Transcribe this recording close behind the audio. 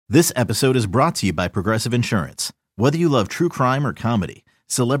This episode is brought to you by Progressive Insurance. Whether you love true crime or comedy,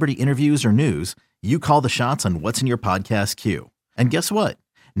 celebrity interviews or news, you call the shots on what's in your podcast queue. And guess what?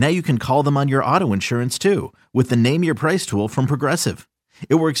 Now you can call them on your auto insurance too with the Name Your Price tool from Progressive.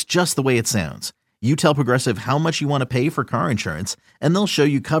 It works just the way it sounds. You tell Progressive how much you want to pay for car insurance, and they'll show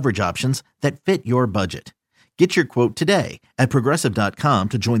you coverage options that fit your budget. Get your quote today at Progressive.com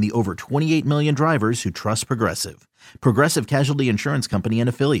to join the over 28 million drivers who trust Progressive. Progressive Casualty Insurance Company and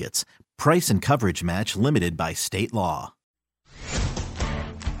Affiliates. Price and coverage match limited by state law.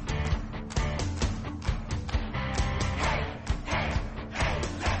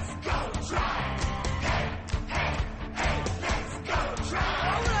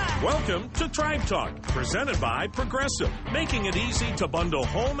 Welcome to Tribe Talk, presented by Progressive, making it easy to bundle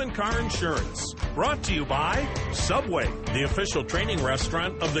home and car insurance. Brought to you by Subway, the official training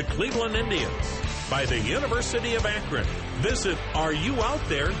restaurant of the Cleveland Indians. By the University of Akron. Visit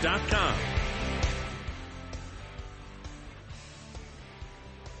areyououtthere.com.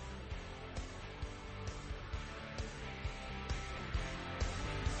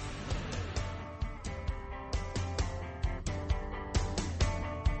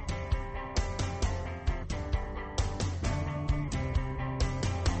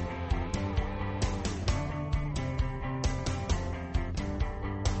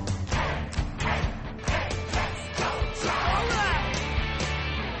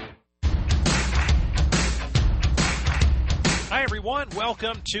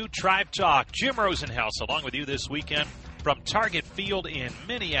 Welcome to Tribe Talk. Jim Rosenhaus along with you this weekend from Target Field in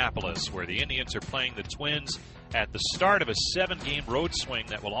Minneapolis, where the Indians are playing the Twins at the start of a 7-game road swing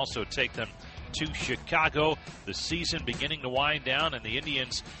that will also take them to Chicago. The season beginning to wind down, and the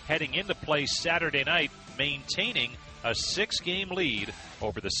Indians heading into play Saturday night, maintaining a 6-game lead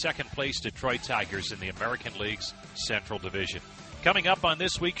over the second-place Detroit Tigers in the American League's Central Division. Coming up on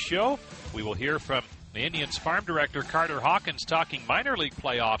this week's show, we will hear from the Indians farm director, Carter Hawkins, talking minor league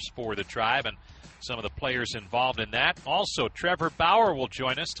playoffs for the Tribe and some of the players involved in that. Also, Trevor Bauer will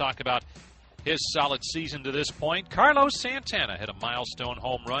join us, talk about his solid season to this point. Carlos Santana hit a milestone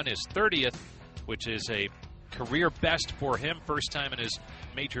home run, his 30th, which is a career best for him. First time in his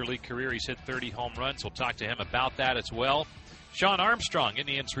major league career he's hit 30 home runs. We'll talk to him about that as well. Sean Armstrong,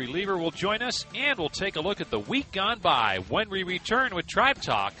 Indians reliever, will join us, and we'll take a look at the week gone by when we return with Tribe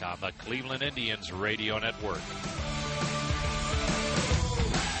Talk on the Cleveland Indians Radio Network.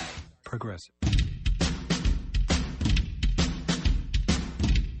 Progressive.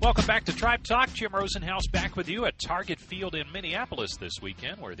 Welcome back to Tribe Talk. Jim Rosenhaus back with you at Target Field in Minneapolis this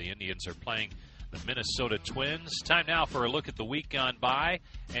weekend, where the Indians are playing the Minnesota Twins. Time now for a look at the week gone by,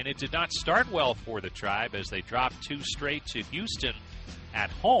 and it did not start well for the Tribe as they dropped 2 straight to Houston at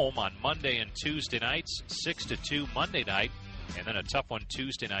home on Monday and Tuesday nights, 6-2 Monday night, and then a tough one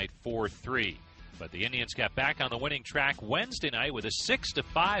Tuesday night, 4-3. But the Indians got back on the winning track Wednesday night with a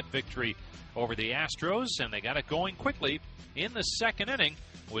 6-5 victory over the Astros, and they got it going quickly in the second inning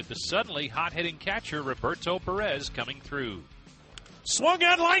with the suddenly hot-hitting catcher Roberto Perez coming through. Swung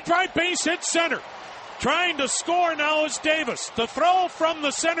on line drive, base hit center. Trying to score now is Davis. The throw from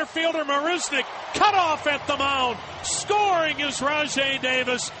the center fielder Marisnick, cut off at the mound. Scoring is Rajai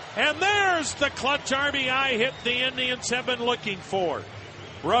Davis, and there's the clutch RBI hit the Indians have been looking for.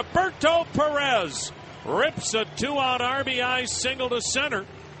 Roberto Perez rips a 2-out RBI single to center,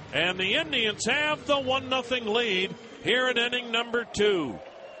 and the Indians have the 1-0 lead here in inning number 2.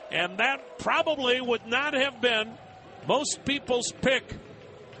 And that probably would not have been most people's pick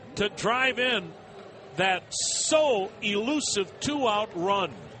to drive in that so elusive 2-out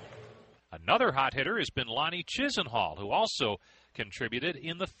run. Another hot hitter has been Lonnie Chisenhall, who also contributed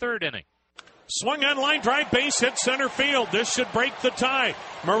in the third inning. Swung on line drive, base hit center field. This should break the tie.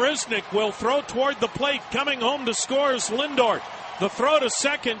 Marisnick will throw toward the plate. Coming home to score is Lindor. The throw to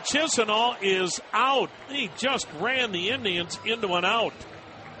second, Chisenhall is out. He just ran the Indians into an out.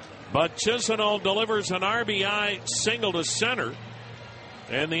 But Chisenhall delivers an RBI single to center.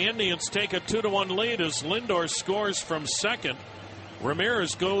 And the Indians take a 2-1 lead as Lindor scores from second.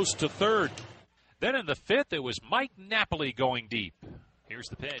 Ramirez goes to third. Then in the fifth, it was Mike Napoli going deep. Here's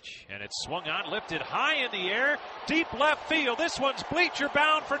the pitch, and it's swung on, lifted high in the air, deep left field. This one's bleacher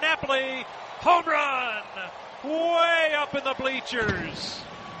bound for Napoli. Home run! Way up in the bleachers.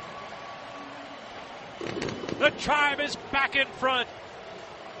 The Tribe is back in front.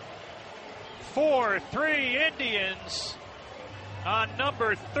 4-3 Indians on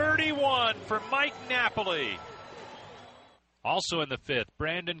number 31 for Mike Napoli. Also in the fifth,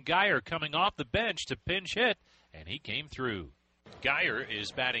 Brandon Guyer coming off the bench to pinch hit, and he came through. Guyer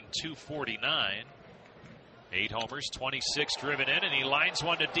is batting .249. 8 homers, 26 driven in, and he lines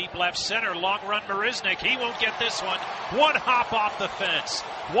one to deep left center. Long run, Marisnick. He won't get this one. One hop off the fence.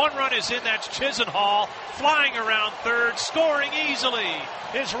 One run is in. That's Chisenhall flying around third, scoring easily.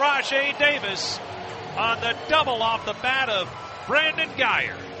 Is Rajai Davis on the double off the bat of Brandon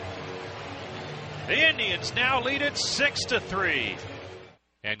Guyer. The Indians now lead it 6-3.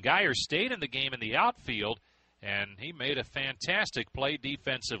 And Guyer stayed in the game in the outfield, and he made a fantastic play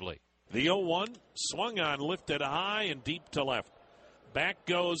defensively. The 0-1 swung on, lifted high and deep to left. Back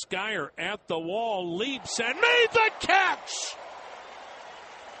goes Guyer at the wall, leaps and made the catch!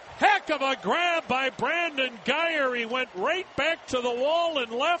 Heck of a grab by Brandon Guyer. He went right back to the wall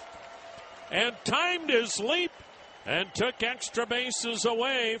and left and timed his leap and took extra bases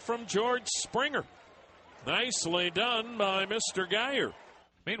away from George Springer. Nicely done by Mr. Guyer.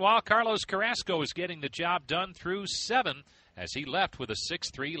 Meanwhile, Carlos Carrasco is getting the job done through 7 as he left with a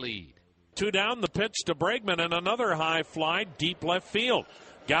 6-3 lead. 2 down, the pitch to Bregman, and another high fly deep left field.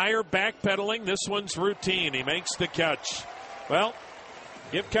 Guyer backpedaling. This one's routine. He makes the catch. Well,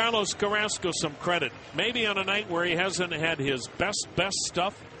 give Carlos Carrasco some credit. Maybe on a night where he hasn't had his best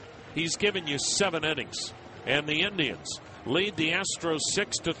stuff, he's given you 7 innings. And the Indians lead the Astros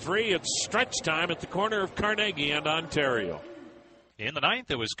 6-3. It's stretch time at the corner of Carnegie and Ontario. In the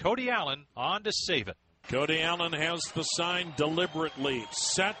 9th, it was Cody Allen on to save it. Cody Allen has the sign deliberately,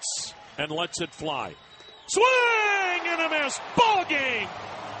 sets and lets it fly. Swing and a miss. Ball game.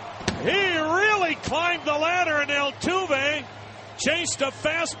 He really climbed the ladder, and Altuve chased a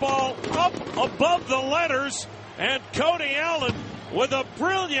fastball up above the letters, and Cody Allen, with a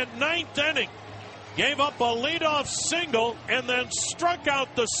brilliant 9th inning, gave up a leadoff single and then struck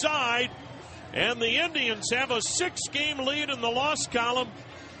out the side, and the Indians have a 6-game lead in the loss column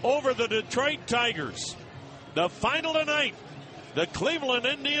over the Detroit Tigers. The final tonight, the Cleveland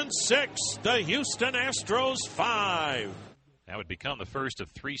Indians 6, the Houston Astros 5. That would become the first of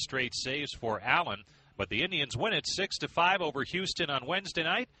 3 straight saves for Allen, but the Indians win it 6-5 over Houston on Wednesday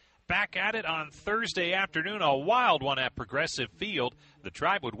night. Back at it on Thursday afternoon, a wild one at Progressive Field. The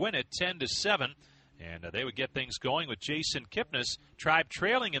Tribe would win it 10-7, and they would get things going with Jason Kipnis. Tribe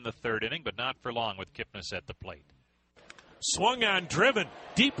trailing in the 3rd inning, but not for long with Kipnis at the plate. Swung on, driven,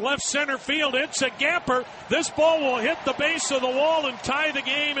 deep left center field. It's a gapper. This ball will hit the base of the wall and tie the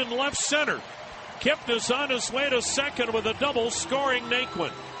game in left center. Kipnis on his way to second with a double, scoring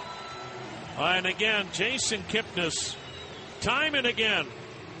Naquin. And again, Jason Kipnis, time and again,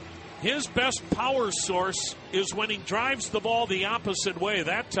 his best power source is when he drives the ball the opposite way.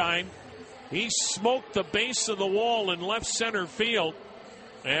 That time, he smoked the base of the wall in left center field.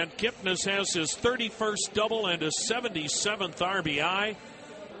 And Kipnis has his 31st double and his 77th RBI.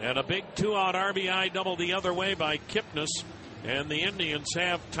 And a big 2-out RBI double the other way by Kipnis. And the Indians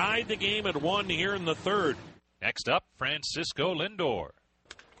have tied the game at 1 here in the 3rd. Next up, Francisco Lindor.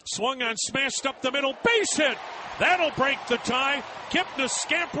 Swung on, smashed up the middle, base hit. That'll break the tie. Kipnis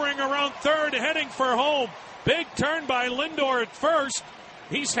scampering around 3rd, heading for home. Big turn by Lindor at first.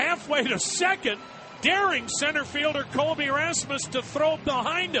 He's halfway to second, daring center fielder Colby Rasmus to throw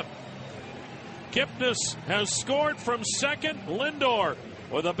behind him. Kipnis has scored from second. Lindor,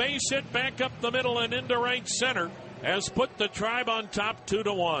 with a base hit back up the middle and into right center, has put the Tribe on top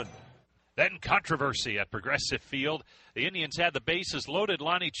 2-1. Then controversy at Progressive Field. The Indians had the bases loaded.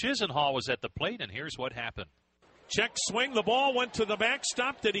 Lonnie Chisenhall was at the plate, and here's what happened. Check swing. The ball went to the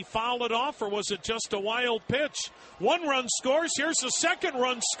backstop. Did he foul it off, or was it just a wild pitch? 1 run scores. Here's the 2nd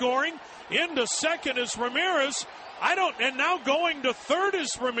run scoring. Into second is Ramirez. And now going to 3rd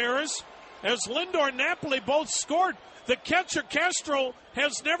is Ramirez. As Lindor and Napoli both scored. The catcher, Castro,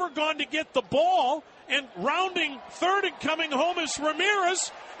 has never gone to get the ball. And rounding 3rd and coming home is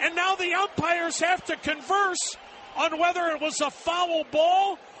Ramirez. And now the umpires have to converse on whether it was a foul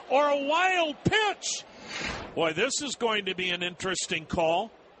ball or a wild pitch. Boy, this is going to be an interesting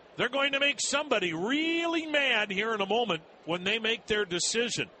call. They're going to make somebody really mad here in a moment when they make their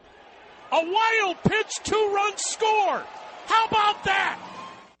decision. A wild pitch, 2-run score. How about that?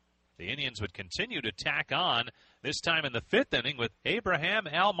 The Indians would continue to tack on, this time in the 5th inning with Abraham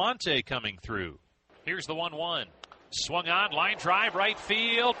Almonte coming through. Here's the 1-1. Swung on, line drive, right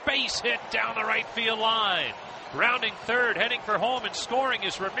field, base hit down the right field line. Rounding 3rd, heading for home and scoring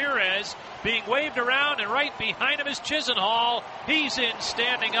is Ramirez. Being waved around, and right behind him is Chisenhall. He's in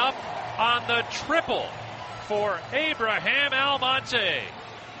standing up on the triple for Abraham Almonte.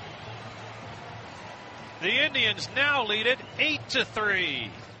 The Indians now lead it 8-3.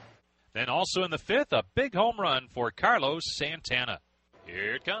 Then also in the 5th, a big home run for Carlos Santana.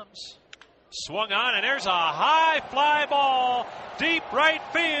 Here it comes. Swung on, and there's a high fly ball. Deep right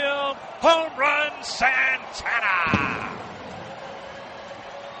field. Home run, Santana.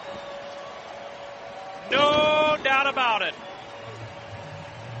 No doubt about it.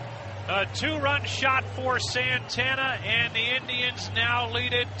 A 2-run shot for Santana, and the Indians now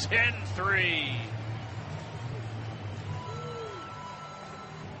lead it 10-3.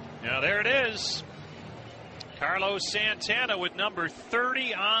 Now there it is. Carlos Santana with number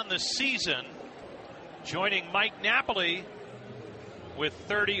 30 on the season, joining Mike Napoli with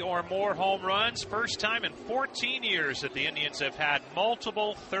 30 or more home runs. First time in 14 years that the Indians have had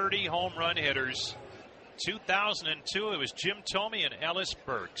multiple 30 home run hitters. 2002, it was Jim Thome and Ellis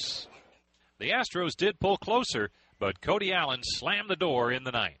Burks. The Astros did pull closer, but Cody Allen slammed the door in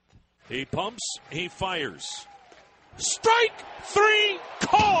the ninth. He pumps, he fires. Strike 3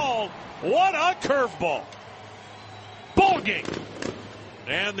 called. What a curveball. Ball game.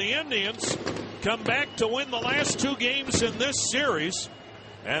 And the Indians come back to win the last 2 games in this series.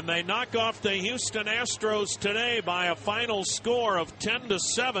 And they knock off the Houston Astros today by a final score of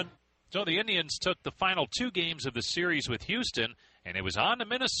 10-7. So the Indians took the final 2 games of the series with Houston, and it was on to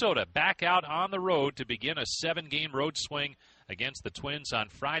Minnesota, back out on the road to begin a 7-game road swing against the Twins on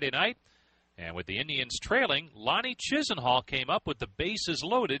Friday night. And with the Indians trailing, Lonnie Chisenhall came up with the bases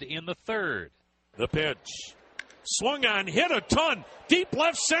loaded in the 3rd. The pitch. Swung on, hit a ton. Deep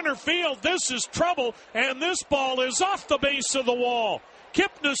left center field. This is trouble, and this ball is off the base of the wall.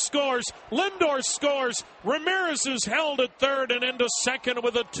 Kipnis scores. Lindor scores. Ramirez is held at 3rd and into 2nd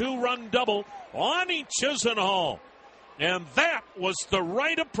with a 2-run double. Lonnie Chisenhall. And that was the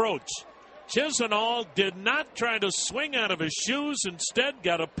right approach. Chisenhall did not try to swing out of his shoes. Instead,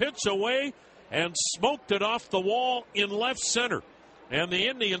 got a pitch away and smoked it off the wall in left center. And the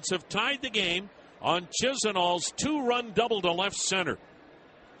Indians have tied the game on Chisenhall's 2-run double to left center.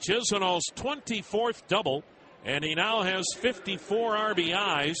 Chisenhall's 24th double, and he now has 54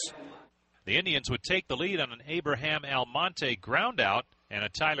 RBIs. The Indians would take the lead on an Abraham Almonte groundout and a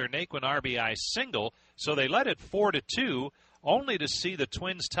Tyler Naquin RBI single, so they led it 4-2, only to see the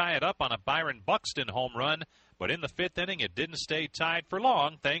Twins tie it up on a Byron Buxton home run. But in the 5th inning, it didn't stay tied for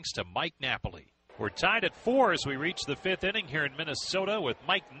long, thanks to Mike Napoli. We're tied at 4 as we reach the 5th inning here in Minnesota with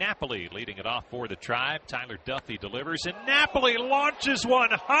Mike Napoli leading it off for the Tribe. Tyler Duffy delivers, and Napoli launches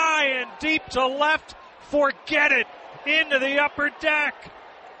one high and deep to left. Forget it. Into the upper deck.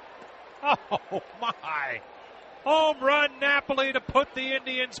 Oh, my. Home run Napoli to put the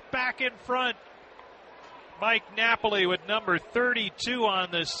Indians back in front. Mike Napoli with number 32 on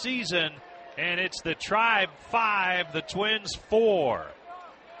the season, and it's the Tribe 5, the Twins 4.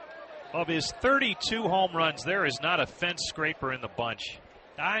 Of his 32 home runs, there is not a fence scraper in the bunch.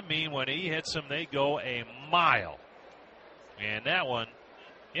 I mean, when he hits them, they go a mile. And that one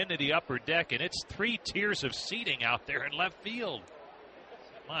into the upper deck, and it's 3 tiers of seating out there in left field.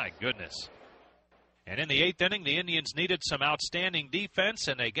 My goodness. And in the 8th inning, the Indians needed some outstanding defense,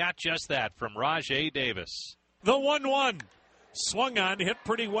 and they got just that from Rajai Davis. The 1-1. Swung on, hit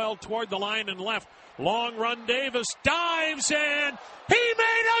pretty well toward the line and left. Long run, Davis dives, and he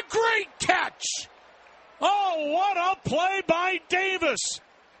made a great catch. Oh, what a play by Davis.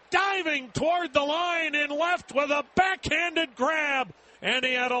 Diving toward the line and left with a backhanded grab, and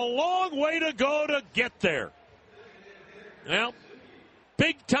he had a long way to go to get there. Well,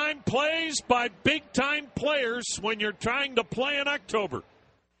 big-time plays by big-time players when you're trying to play in October.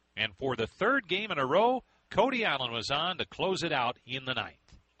 And for the 3rd game in a row, Cody Allen was on to close it out in the 9th.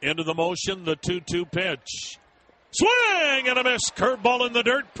 Into the motion, the 2-2 pitch. Swing and a miss. Curveball in the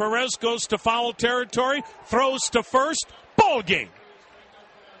dirt. Perez goes to foul territory. Throws to first. Ball game.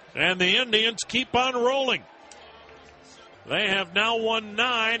 And the Indians keep on rolling. They have now won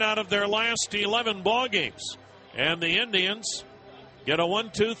 9 out of their last 11 ball games. And the Indians get a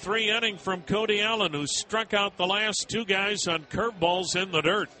 1-2-3 inning from Cody Allen, who struck out the last 2 guys on curveballs in the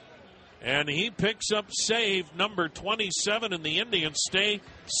dirt. And he picks up save number 27, and the Indians stay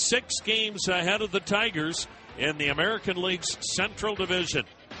 6 games ahead of the Tigers in the American League's Central Division.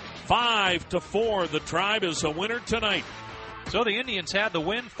 5-4, the Tribe is a winner tonight. So the Indians had the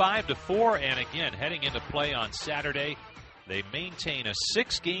win 5-4, and again, heading into play on Saturday, they maintain a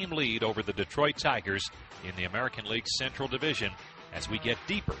 6-game lead over the Detroit Tigers in the American League's Central Division as we get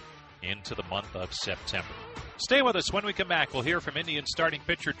deeper into the month of September. Stay with us. When we come back, we'll hear from Indians starting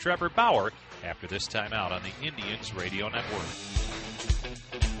pitcher Trevor Bauer after this timeout on the Indians Radio Network.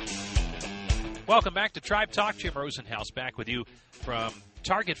 Welcome back to Tribe Talk. Jim Rosenhaus back with you from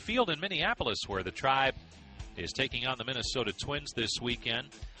Target Field in Minneapolis, where the Tribe is taking on the Minnesota Twins this weekend.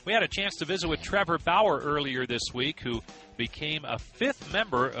 We had a chance to visit with Trevor Bauer earlier this week, who became a 5th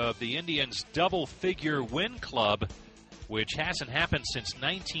member of the Indians' double-figure win club, which hasn't happened since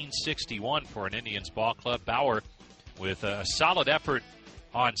 1961 for an Indians ball club. Bauer with a solid effort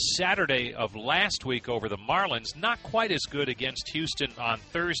on Saturday of last week over the Marlins. Not quite as good against Houston on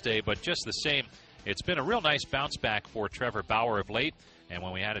Thursday, but just the same, it's been a real nice bounce back for Trevor Bauer of late. And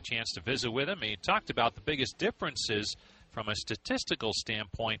when we had a chance to visit with him, he talked about the biggest differences from a statistical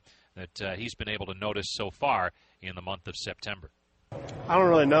standpoint that he's been able to notice so far in the month of September. I don't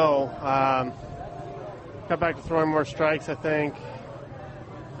really know. Got back to throwing more strikes, I think.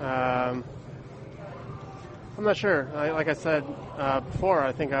 I'm not sure. Like I said before,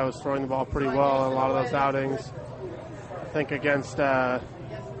 I think I was throwing the ball pretty well in a lot of those outings. I think against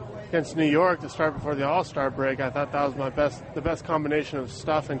New York to start before the All-Star break, I thought that was the best combination of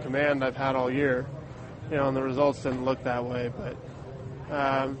stuff and command I've had all year. And the results didn't look that way, but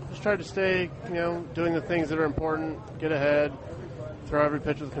just tried to stay, doing the things that are important, get ahead, throw every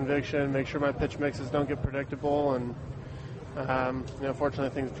pitch with conviction, make sure my pitch mixes don't get predictable, and fortunately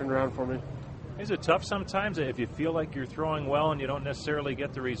things turned around for me. Is it tough sometimes if you feel like you're throwing well and you don't necessarily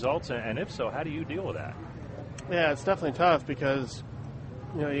get the results? And if so, how do you deal with that? Yeah, it's definitely tough because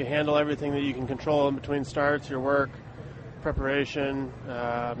you handle everything that you can control in between starts, your work, preparation,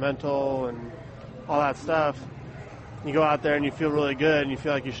 mental, and all that stuff. You go out there and you feel really good and you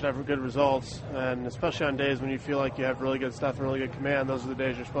feel like you should have good results, and especially on days when you feel like you have really good stuff and really good command, those are the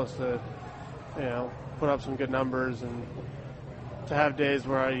days you're supposed to put up some good numbers. And to have days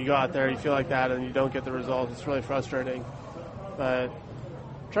where you go out there, you feel like that, and you don't get the results, it's really frustrating. But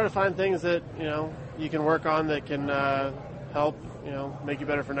try to find things that you can work on that can help make you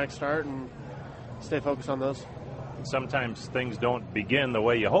better for next start, and stay focused on those. Sometimes things don't begin the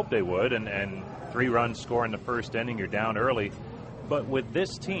way you hope they would, and 3 runs score in the first inning, you're down early. But with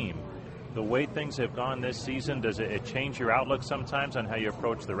this team, the way things have gone this season, does it change your outlook sometimes on how you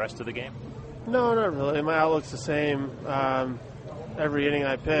approach the rest of the game? No, not really. My outlook's the same. Every inning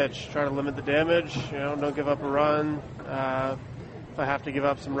I pitch, try to limit the damage, don't give up a run. If I have to give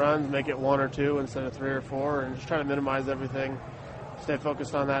up some runs, make it 1 or 2 instead of 3 or 4, and just try to minimize everything. Stay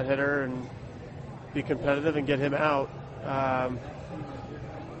focused on that hitter and be competitive and get him out.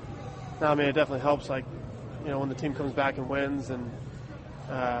 Now, it definitely helps, when the team comes back and wins and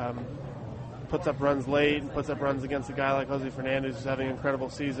puts up runs late and puts up runs against a guy like Jose Fernandez who's having an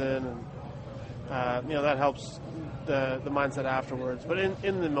incredible season, and that helps the mindset afterwards. But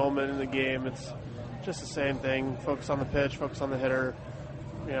in the moment, in the game, it's just the same thing. Focus on the pitch, focus on the hitter,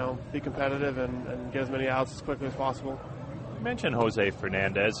 be competitive and get as many outs as quickly as possible. You mentioned Jose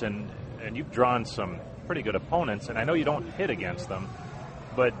Fernandez, and you've drawn some pretty good opponents, and I know you don't hit against them,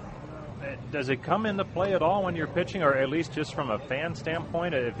 but does it come into play at all when you're pitching, or at least just from a fan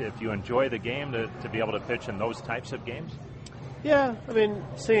standpoint, if you enjoy the game, to be able to pitch in those types of games? Yeah,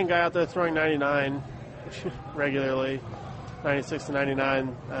 seeing a guy out there throwing 99 regularly, 96 to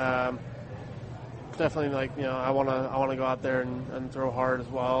 99, definitely I want to go out there and throw hard as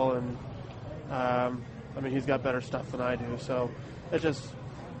well, and he's got better stuff than I do, so it's just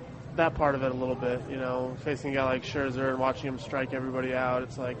that part of it a little bit, facing a guy like Scherzer and watching him strike everybody out.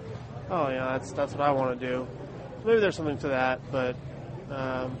 It's like, oh yeah, that's what I want to do. Maybe there's something to that, but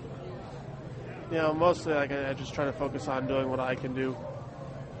mostly I just try to focus on doing what I can do.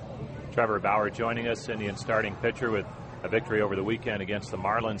 Trevor Bauer joining us, Indian starting pitcher, with a victory over the weekend against the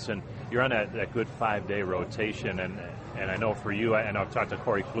Marlins, and you're on that good 5-day rotation, and I know for you, and I've talked to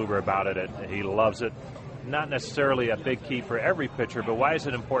Corey Kluber about it, and he loves it. Not necessarily a big key for every pitcher, but why is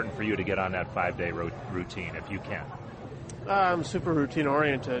it important for you to get on that 5-day routine if you can? I'm super routine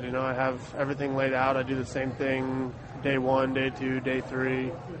oriented. I have everything laid out. I do the same thing day 1, day 2, day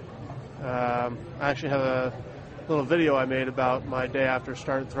 3. I actually have a little video I made about my day after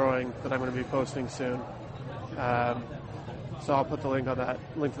start throwing that I'm going to be posting soon. So I'll put the link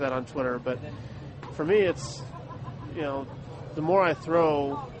to that on Twitter. But for me, it's the more I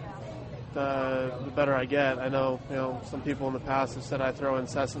throw, the better I get. I know some people in the past have said I throw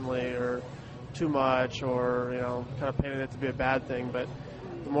incessantly or too much, or kind of painted it to be a bad thing, but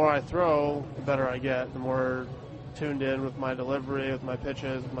the more I throw, the better I get, the more tuned in with my delivery, with my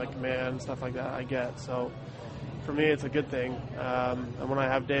pitches, with my command, stuff like that I get. So for me, it's a good thing. And when I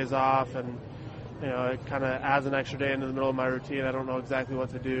have days off and it kind of adds an extra day into the middle of my routine, I don't know exactly what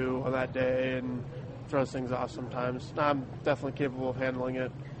to do on that day and throws things off sometimes. I'm definitely capable of handling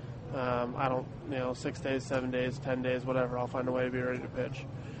it. I don't, 6 days, 7 days, 10 days, whatever, I'll find a way to be ready to pitch.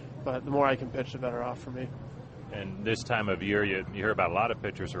 But the more I can pitch, the better off for me. And this time of year, you hear about a lot of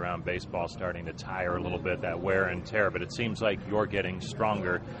pitchers around baseball starting to tire a little bit, that wear and tear, but it seems like you're getting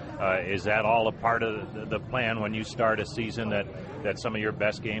stronger. Is that all a part of the plan when you start a season, that some of your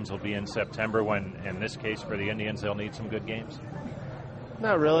best games will be in September when, in this case for the Indians, they'll need some good games?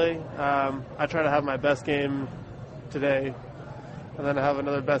 Not really. I try to have my best game today, and then I have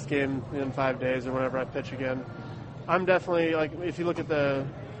another best game in 5 days or whenever I pitch again. I'm definitely, like, if you look at the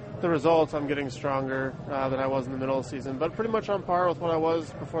results, I'm getting stronger than I was in the middle of the season, but pretty much on par with what I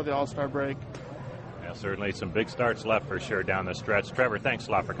was before the All-Star break. Yeah, certainly some big starts left for sure down the stretch. Trevor, thanks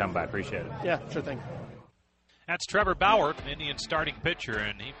a lot for coming by. Appreciate it. Yeah, sure thing. That's Trevor Bauer, Indians starting pitcher,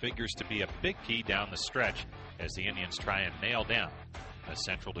 and he figures to be a big key down the stretch as the Indians try and nail down a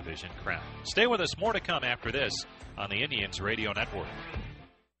Central Division crown. Stay with us. More to come after this on the Indians Radio Network.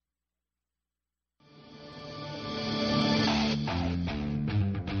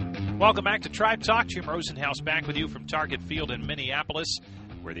 Welcome back to Tribe Talk. Jim Rosenhaus back with you from Target Field in Minneapolis,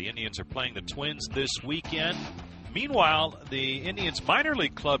 where the Indians are playing the Twins this weekend. Meanwhile, the Indians minor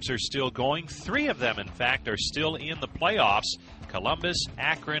league clubs are still going. 3 of them, in fact, are still in the playoffs: Columbus,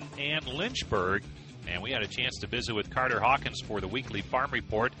 Akron, and Lynchburg. And we had a chance to visit with Carter Hawkins for the weekly Farm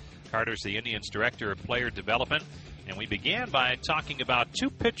Report. Carter's the Indians Director of Player Development. And we began by talking about 2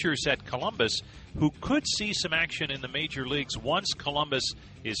 pitchers at Columbus who could see some action in the major leagues once Columbus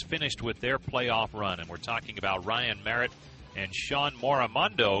is finished with their playoff run. And we're talking about Ryan Merritt and Sean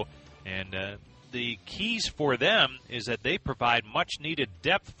Moramondo. And the keys for them is that they provide much-needed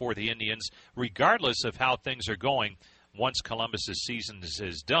depth for the Indians, regardless of how things are going once Columbus's season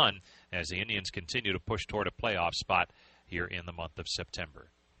is done, as the Indians continue to push toward a playoff spot here in the month of September.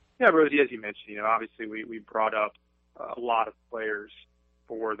 Yeah, Rosie, as you mentioned, obviously we brought up a lot of players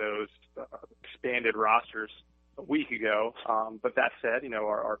for those expanded rosters a week ago. But that said,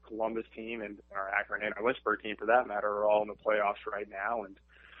 our Columbus team and our Akron and our Lynchburg team, for that matter, are all in the playoffs right now. And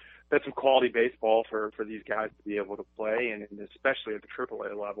that's some quality baseball for these guys to be able to play, and especially at the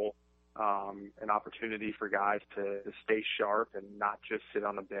AAA level, an opportunity for guys to stay sharp and not just sit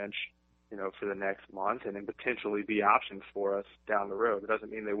on the bench, for the next month, and then potentially be options for us down the road. It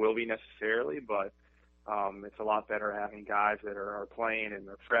doesn't mean they will be necessarily, but it's a lot better having guys that are playing and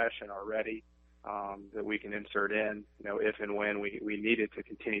they're fresh and are ready, that we can insert in, if and when we need it to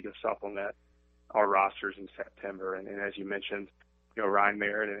continue to supplement our rosters in September. And as you mentioned, Ryan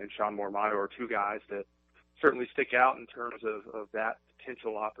Merritt and Sean Moramondo are 2 guys that certainly stick out in terms of that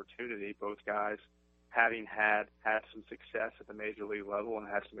potential opportunity. Both guys having had some success at the major league level and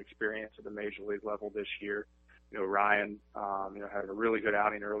had some experience at the major league level this year. Ryan, had a really good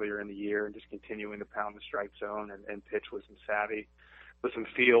outing earlier in the year and just continuing to pound the strike zone and pitch with some savvy, with some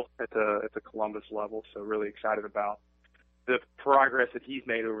feel at the Columbus level. So really excited about the progress that he's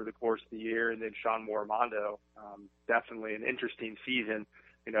made over the course of the year. And then Sean Moramondo, definitely an interesting season,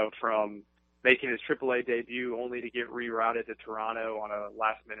 from making his AAA debut only to get rerouted to Toronto on a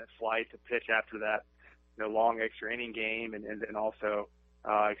last-minute flight to pitch after that, long extra inning game, and then also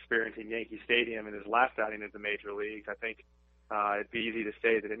experiencing Yankee Stadium in his last outing at the major leagues. I think it'd be easy to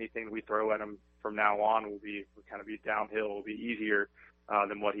say that anything we throw at him from now on will kind of be downhill, will be easier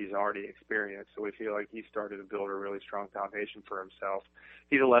than what he's already experienced. So we feel like he's started to build a really strong foundation for himself.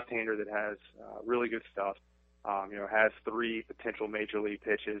 He's a left-hander that has really good stuff, has 3 potential major league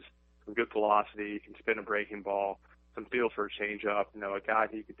pitches, some good velocity, can spin a breaking ball, some feel for a changeup. A guy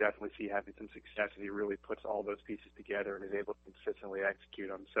that you could definitely see having some success if he really puts all those pieces together and is able to consistently execute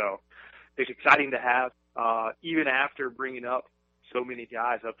them. So it's exciting to have, even after bringing up so many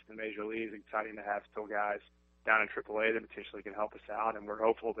guys up to the major leagues, exciting to have still guys down in AAA that potentially can help us out. And we're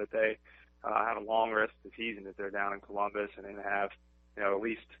hopeful that they have a long rest of the season if they're down in Columbus, and then have at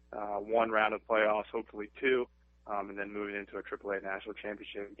least 1 round of playoffs, hopefully 2, and then moving into a AAA national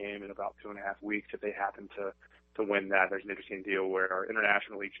championship game in about 2.5 weeks if they happen to win that. There's an interesting deal where our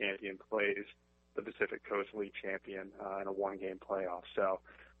International League champion plays the Pacific Coast League champion in a 1-game playoff. So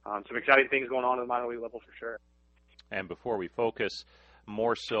some exciting things going on at the minor league level for sure. And before we focus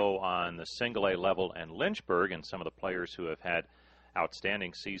more so on the single A level and Lynchburg and some of the players who have had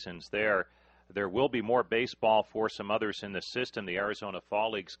outstanding seasons there will be more baseball for some others in the system. The Arizona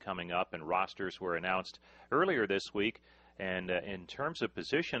Fall League's coming up, and rosters were announced earlier this week. And in terms of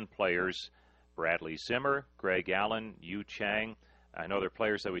position players, Bradley Zimmer, Greg Allen, Yu Chang, I know they're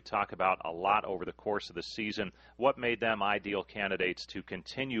players that we talk about a lot over the course of the season. What made them ideal candidates to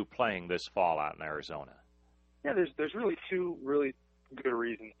continue playing this fall out in Arizona? Yeah, there's really 2 really good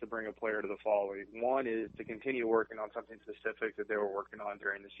reasons to bring a player to the Fall League. One is to continue working on something specific that they were working on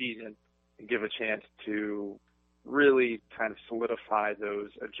during the season and give a chance to really kind of solidify those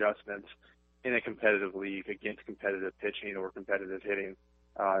adjustments in a competitive league against competitive pitching or competitive hitting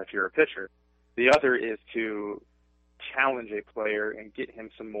if you're a pitcher. The other is to challenge a player and get him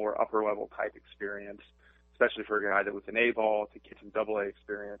some more upper-level type experience, especially for a guy that was an A-ball, to get some double-A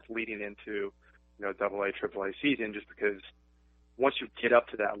experience leading into, double-A, triple-A season, just because once you get up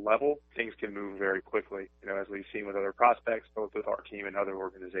to that level, things can move very quickly, as we've seen with other prospects, both with our team and other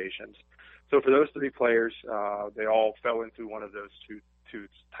organizations. So for those three players, they all fell into one of those two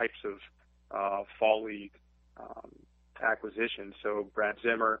types of fall league acquisitions. So Brad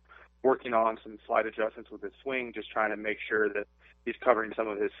Zimmer, working on some slight adjustments with his swing, just trying to make sure that he's covering some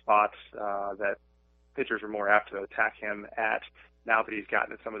of his spots that pitchers are more apt to attack him at now that he's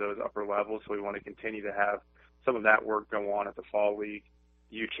gotten to some of those upper levels. So we want to continue to have some of that work go on at the fall league.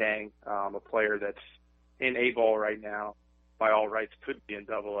 Yu Chang, a player that's in A-ball right now, by all rights could be in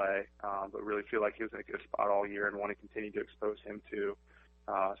Double-A, but really feel like he was in a good spot all year and want to continue to expose him to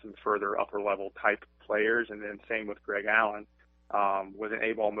some further upper-level type players. And then same with Greg Allen, was in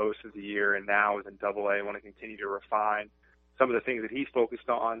A-ball most of the year and now is in Double-A. Want to continue to refine some of the things that he's focused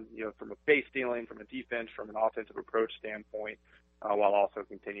on, from a base stealing, from a defense, from an offensive approach standpoint, while also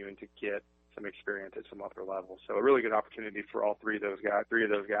continuing to get some experience at some upper levels. So a really good opportunity for all three of those guys,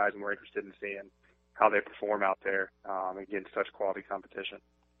 and we're interested in seeing how they perform out there against such quality competition.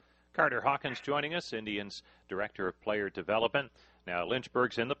 Carter Hawkins joining us, Indians Director of Player Development. Now,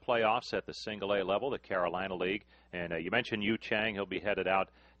 Lynchburg's in the playoffs at the Single-A level, the Carolina League. And you mentioned Yu Chang. He'll be headed out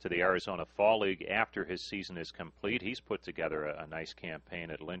to the Arizona Fall League after his season is complete. He's put together a nice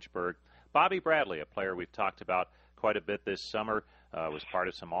campaign at Lynchburg. Bobby Bradley, a player we've talked about quite a bit this summer, was part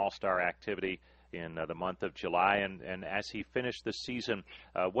of some all-star activity in the month of July. And as he finished the season,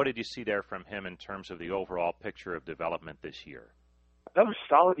 what did you see there from him in terms of the overall picture of development this year? That was a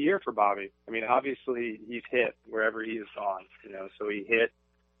solid year for Bobby. I mean, obviously he's hit wherever he has gone, so he hit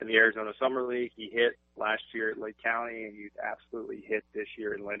in the Arizona Summer League, he hit last year at Lake County, and he's absolutely hit this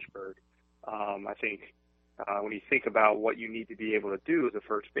year in Lynchburg. I think when you think about what you need to be able to do as a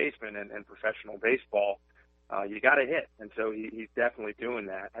first baseman in professional baseball, you got to hit. And so he's definitely doing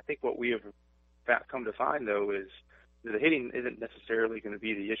that. I think what we have come to find, though, is the hitting isn't necessarily going to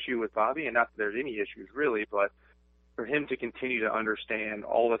be the issue with Bobby, and not that there's any issues really, but for him to continue to understand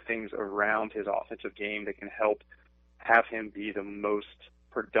all the things around his offensive game that can help have him be the most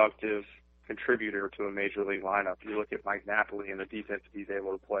productive contributor to a major league lineup. You look at Mike Napoli and the defense that he's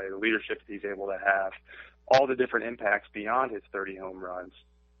able to play, the leadership that he's able to have, all the different impacts beyond his 30 home runs.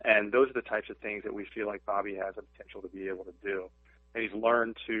 And those are the types of things that we feel like Bobby has the potential to be able to do. And he's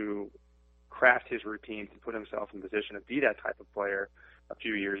learned to craft his routines and put himself in position to be that type of player a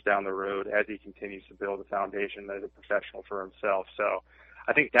few years down the road as he continues to build a foundation as a professional for himself. So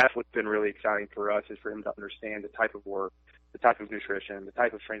I think that's what's been really exciting for us, is for him to understand the type of work, the type of nutrition, the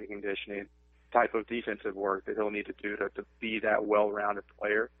type of strength and conditioning, type of defensive work that he'll need to do to be that well-rounded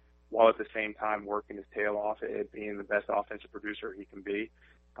player, while at the same time working his tail off at being the best offensive producer he can be.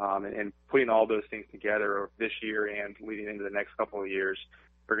 And putting all those things together this year and leading into the next couple of years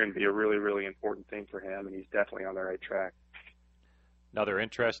are going to be a really, really important thing for him, and he's definitely on the right track. Another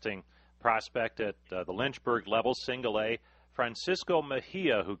interesting prospect at the Lynchburg level, Single-A, Francisco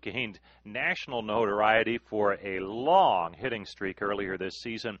Mejia, who gained national notoriety for a long hitting streak earlier this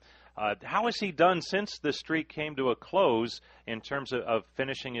season. How has he done since the streak came to a close in terms of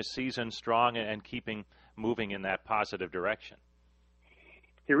finishing his season strong and keeping moving in that positive direction?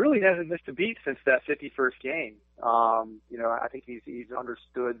 He really hasn't missed a beat since that 51st game. I think he's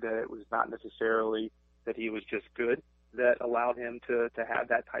understood that it was not necessarily that he was just good that allowed him to have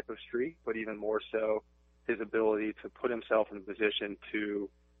that type of streak, but even more so his ability to put himself in a position to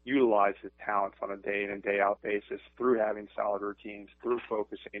utilize his talents on a day in and day out basis through having solid routines, through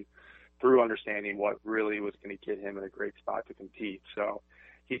focusing, through understanding what really was going to get him in a great spot to compete. So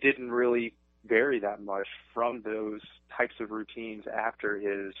he didn't really vary that much from those types of routines after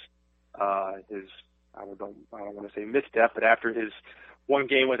his I don't want to say misstep, but after his one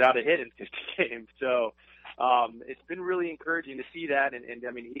game without a hit in 50 games. So it's been really encouraging to see that, and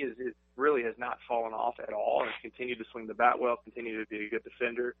I mean, he really has not fallen off at all, and has continued to swing the bat well, continued to be a good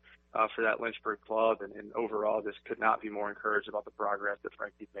defender for that Lynchburg club, and overall just could not be more encouraged about the progress that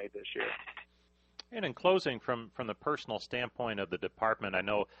Frankie's made this year. And in closing, from the personal standpoint of the department, I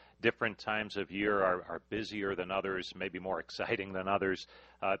know different times of year are busier than others, maybe more exciting than others.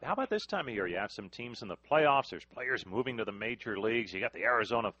 How about this time of year? You have some teams in the playoffs. There's players moving to the major leagues. You got the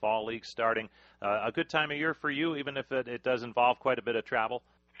Arizona Fall League starting. A good time of year for you, even if it does involve quite a bit of travel?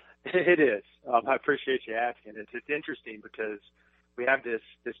 It is. I appreciate you asking. It's interesting because we have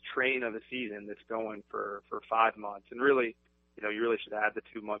this train of a season that's going for 5 months. And really, you really should add the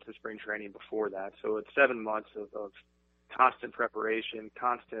 2 months of spring training before that. So it's 7 months of constant preparation,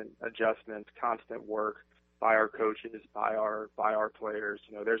 constant adjustments, constant work by our coaches, by our players.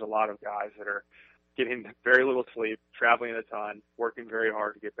 There's a lot of guys that are getting very little sleep, traveling a ton, working very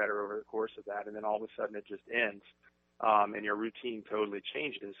hard to get better over the course of that, and then all of a sudden it just ends, and your routine totally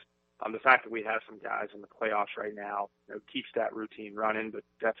changes. The fact that we have some guys in the playoffs right now keeps that routine running, but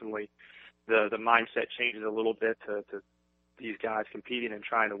definitely the mindset changes a little bit to these guys competing and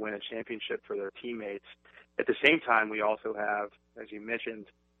trying to win a championship for their teammates. At the same time, we also have, as you mentioned,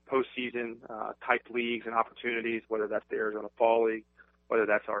 postseason type leagues and opportunities, whether that's the Arizona Fall League, whether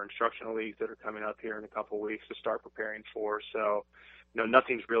that's our instructional leagues that are coming up here in a couple of weeks to start preparing for. So,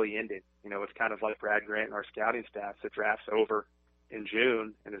 nothing's really ended. It's kind of like Brad Grant and our scouting staff. The draft's over in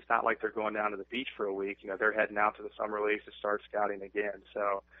June, and it's not like they're going down to the beach for a week. They're heading out to the summer leagues to start scouting again.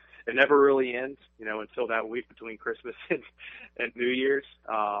 So it never really ends, until that week between Christmas and New Year's.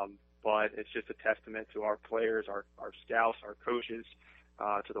 But it's just a testament to our players, our scouts, our coaches,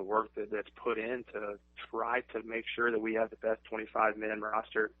 to the work that's put in to try to make sure that we have the best 25-man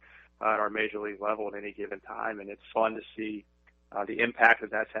roster at our major league level at any given time. And it's fun to see the impact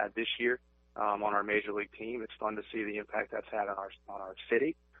that's had this year on our major league team. It's fun to see the impact that's had on our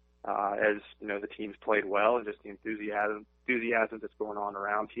city as the team's played well, and just the enthusiasm that's going on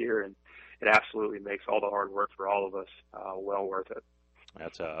around here. And it absolutely makes all the hard work for all of us well worth it.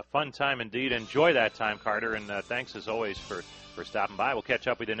 That's a fun time indeed. Enjoy that time, Carter, and thanks as always for stopping by. We'll catch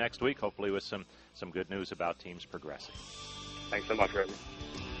up with you next week, hopefully with some good news about teams progressing. Thanks so much, Reggie.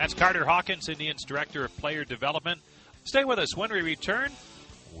 That's Carter Hawkins, Indians Director of Player Development. Stay with us. When we return,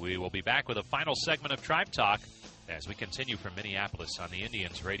 we will be back with a final segment of Tribe Talk as we continue from Minneapolis on the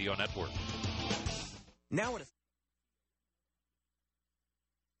Indians Radio Network. Now it is.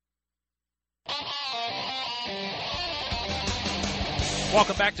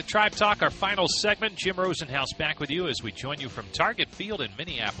 Welcome back to Tribe Talk, our final segment. Jim Rosenhaus back with you as we join you from Target Field in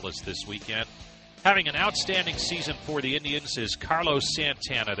Minneapolis this weekend. Having an outstanding season for the Indians is Carlos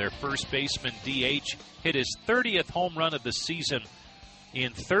Santana, their first baseman DH, hit his 30th home run of the season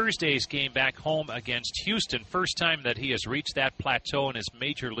in Thursday's game back home against Houston. First time that he has reached that plateau in his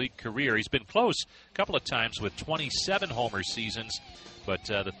major league career. He's been close a couple of times with 27 homer seasons, but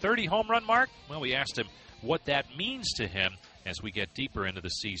the 30 home run mark, well, we asked him what that means to him as we get deeper into the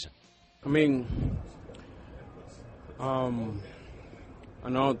season. I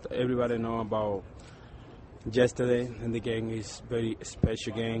know everybody know about yesterday, and the game is very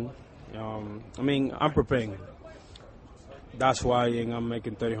special game. I'm preparing. That's why I'm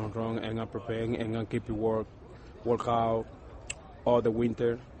making 30 home runs, and I'm preparing, and I'm keeping work out all the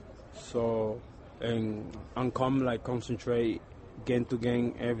winter. So, and I'm concentrate game to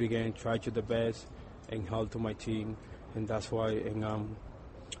game, every game, try to the best, and help to my team. And that's why I'm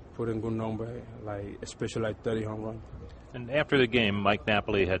putting good number, especially 30 home run. And after the game, Mike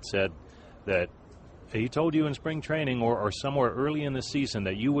Napoli had said that he told you in spring training or somewhere early in the season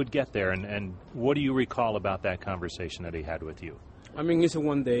that you would get there. And what do you recall about that conversation that he had with you? It's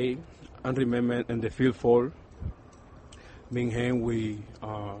one day, I remember in the field fall, me and him, we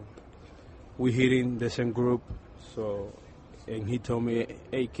hitting the same group. So, and he told me,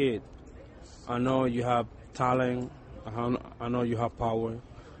 hey kid, I know you have talent, I know you have power,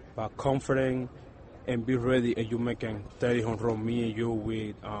 but confident and be ready, and you making 30 home run, me and you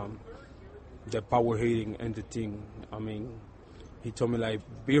with the power hitting and the team. He told me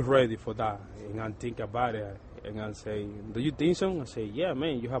be ready for that, and I think about it, and I say, do you think so? I say, yeah,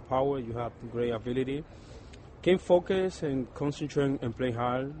 man, you have power, you have great ability. Can focus and concentrate and play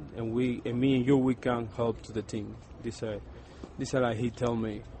hard, and me and you, we can help to the team. This he told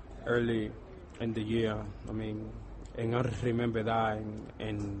me early in the year. And I remember that,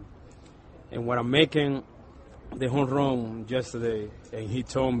 and when I'm making the home run yesterday, and he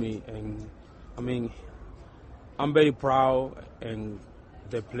told me, and I'm very proud, and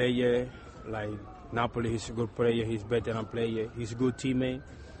the player, Napoli, he's a good player, he's better than player, he's a good teammate,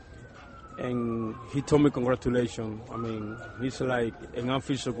 and he told me congratulations. He's and I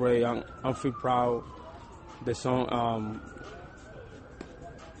feel so great, I feel proud. The song,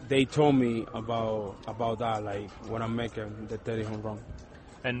 they told me about that, when I'm making the 30 home run.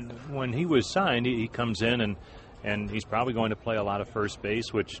 And when he was signed, he comes in and he's probably going to play a lot of first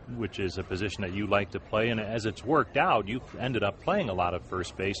base, which is a position that you like to play. And as it's worked out, you've ended up playing a lot of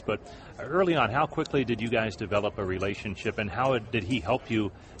first base. But early on, how quickly did you guys develop a relationship, and how did he help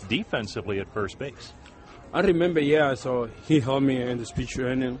you defensively at first base? I remember, so he helped me in the speed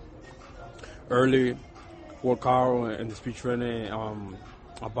training, early workout and the speed training,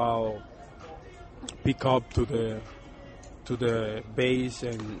 about pick up to to the base,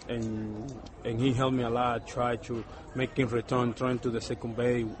 and he helped me a lot. Try to make him return, trying to the second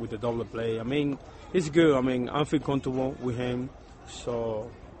base with the double play. I mean, it's good. I mean, I feel comfortable with him, so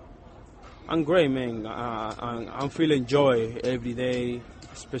I'm great, man. I'm feeling joy every day,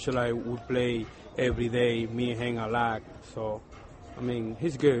 especially we play every day. Me and him a lot, so I mean,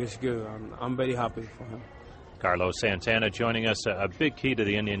 he's good. It's good. I'm very happy for him. Carlos Santana joining us, a big key to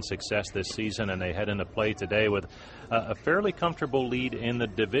the Indians' success this season, and they head into play today with a fairly comfortable lead in the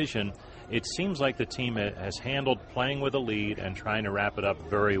division. It seems like the team has handled playing with a lead and trying to wrap it up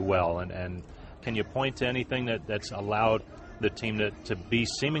very well. And can you point to anything that's allowed the team to be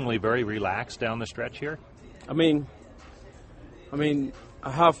seemingly very relaxed down the stretch here? I mean,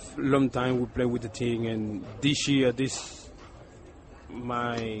 I have a long time we play with the team, and this year, this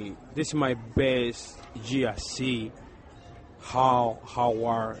is my best year. I see how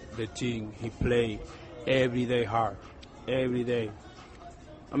hard the team he play every day, hard every day.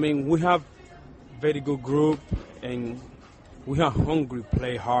 I mean, we have very good group, and we are hungry,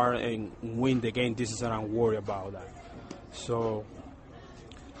 play hard and win the game. This is what I'm worried about that. So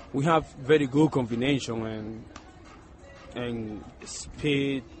we have very good combination and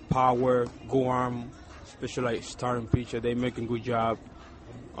speed, power, go arm. Especially like starting pitcher, they making good job.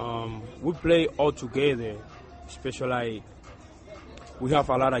 We play all together, especially like we have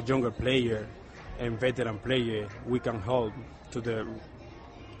a lot of younger player and veteran player. We can help to the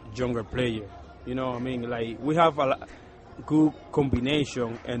younger player. You know what I mean? Like we have a good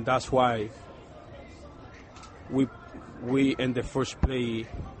combination, and that's why we in the first play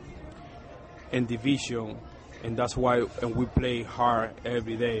in division, and that's why we play hard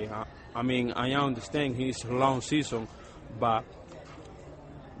every day. I mean, I understand it's a long season, but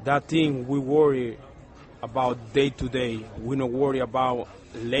that thing we worry about day to day. We don't worry about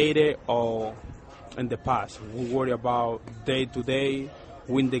later or in the past. We worry about day to day,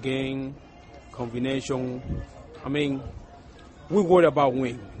 win the game, combination. I mean, we worry about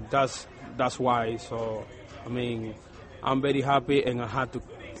win. That's why. So, I mean, I'm very happy, and I had to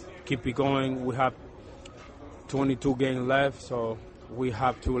keep it going. We have 22 games left, so we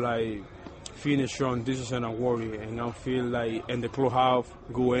have to like finish strong. This is not worry, and I feel like in the clubhouse,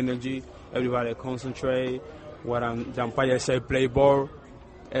 good energy. Everybody concentrate. What Jampaya say, play ball.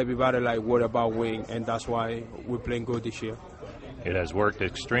 Everybody like worry about win, and that's why we're playing good this year. It has worked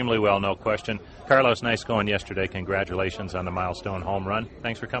extremely well, no question. Carlos, nice going yesterday. Congratulations on the milestone home run.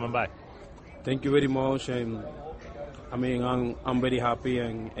 Thanks for coming by. Thank you very much, and I mean I'm very happy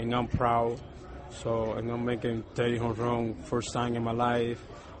and I'm proud. So, and I'm making 30 home runs first time in my life.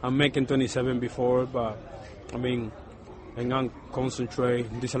 I'm making 27 before, but I mean, and I'm concentrate.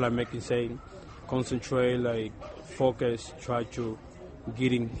 This is like making saying, concentrate, like focus, try to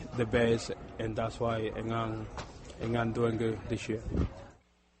getting the best, and that's why and I'm doing good this year.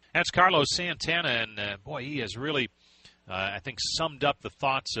 That's Carlos Santana, and boy, he has really, I think, summed up the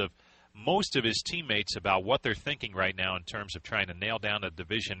thoughts of most of his teammates about what they're thinking right now in terms of trying to nail down a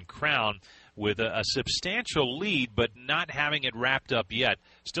division crown with a substantial lead, but not having it wrapped up yet.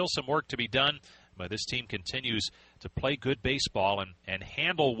 Still some work to be done, but this team continues to play good baseball and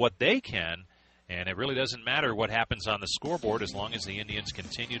handle what they can, and it really doesn't matter what happens on the scoreboard as long as the Indians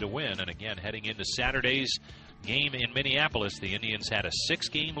continue to win. And again, heading into Saturday's game in Minneapolis, the Indians had a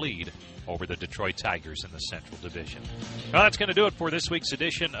 6-game lead over the Detroit Tigers in the Central Division. Well, that's going to do it for this week's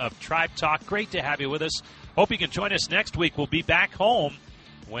edition of Tribe Talk. Great to have you with us. Hope you can join us next week. We'll be back home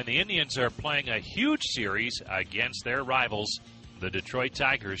when the Indians are playing a huge series against their rivals, the Detroit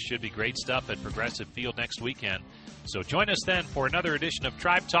Tigers. Should be great stuff at Progressive Field next weekend. So join us then for another edition of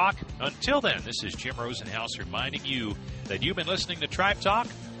Tribe Talk. Until then, this is Jim Rosenhaus reminding you that you've been listening to Tribe Talk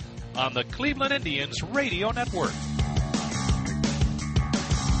on the Cleveland Indians Radio Network.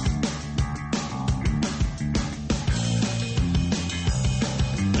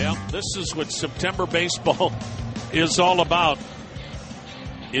 Well, this is what September baseball is all about.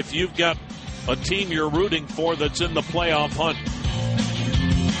 If you've got a team you're rooting for that's in the playoff hunt,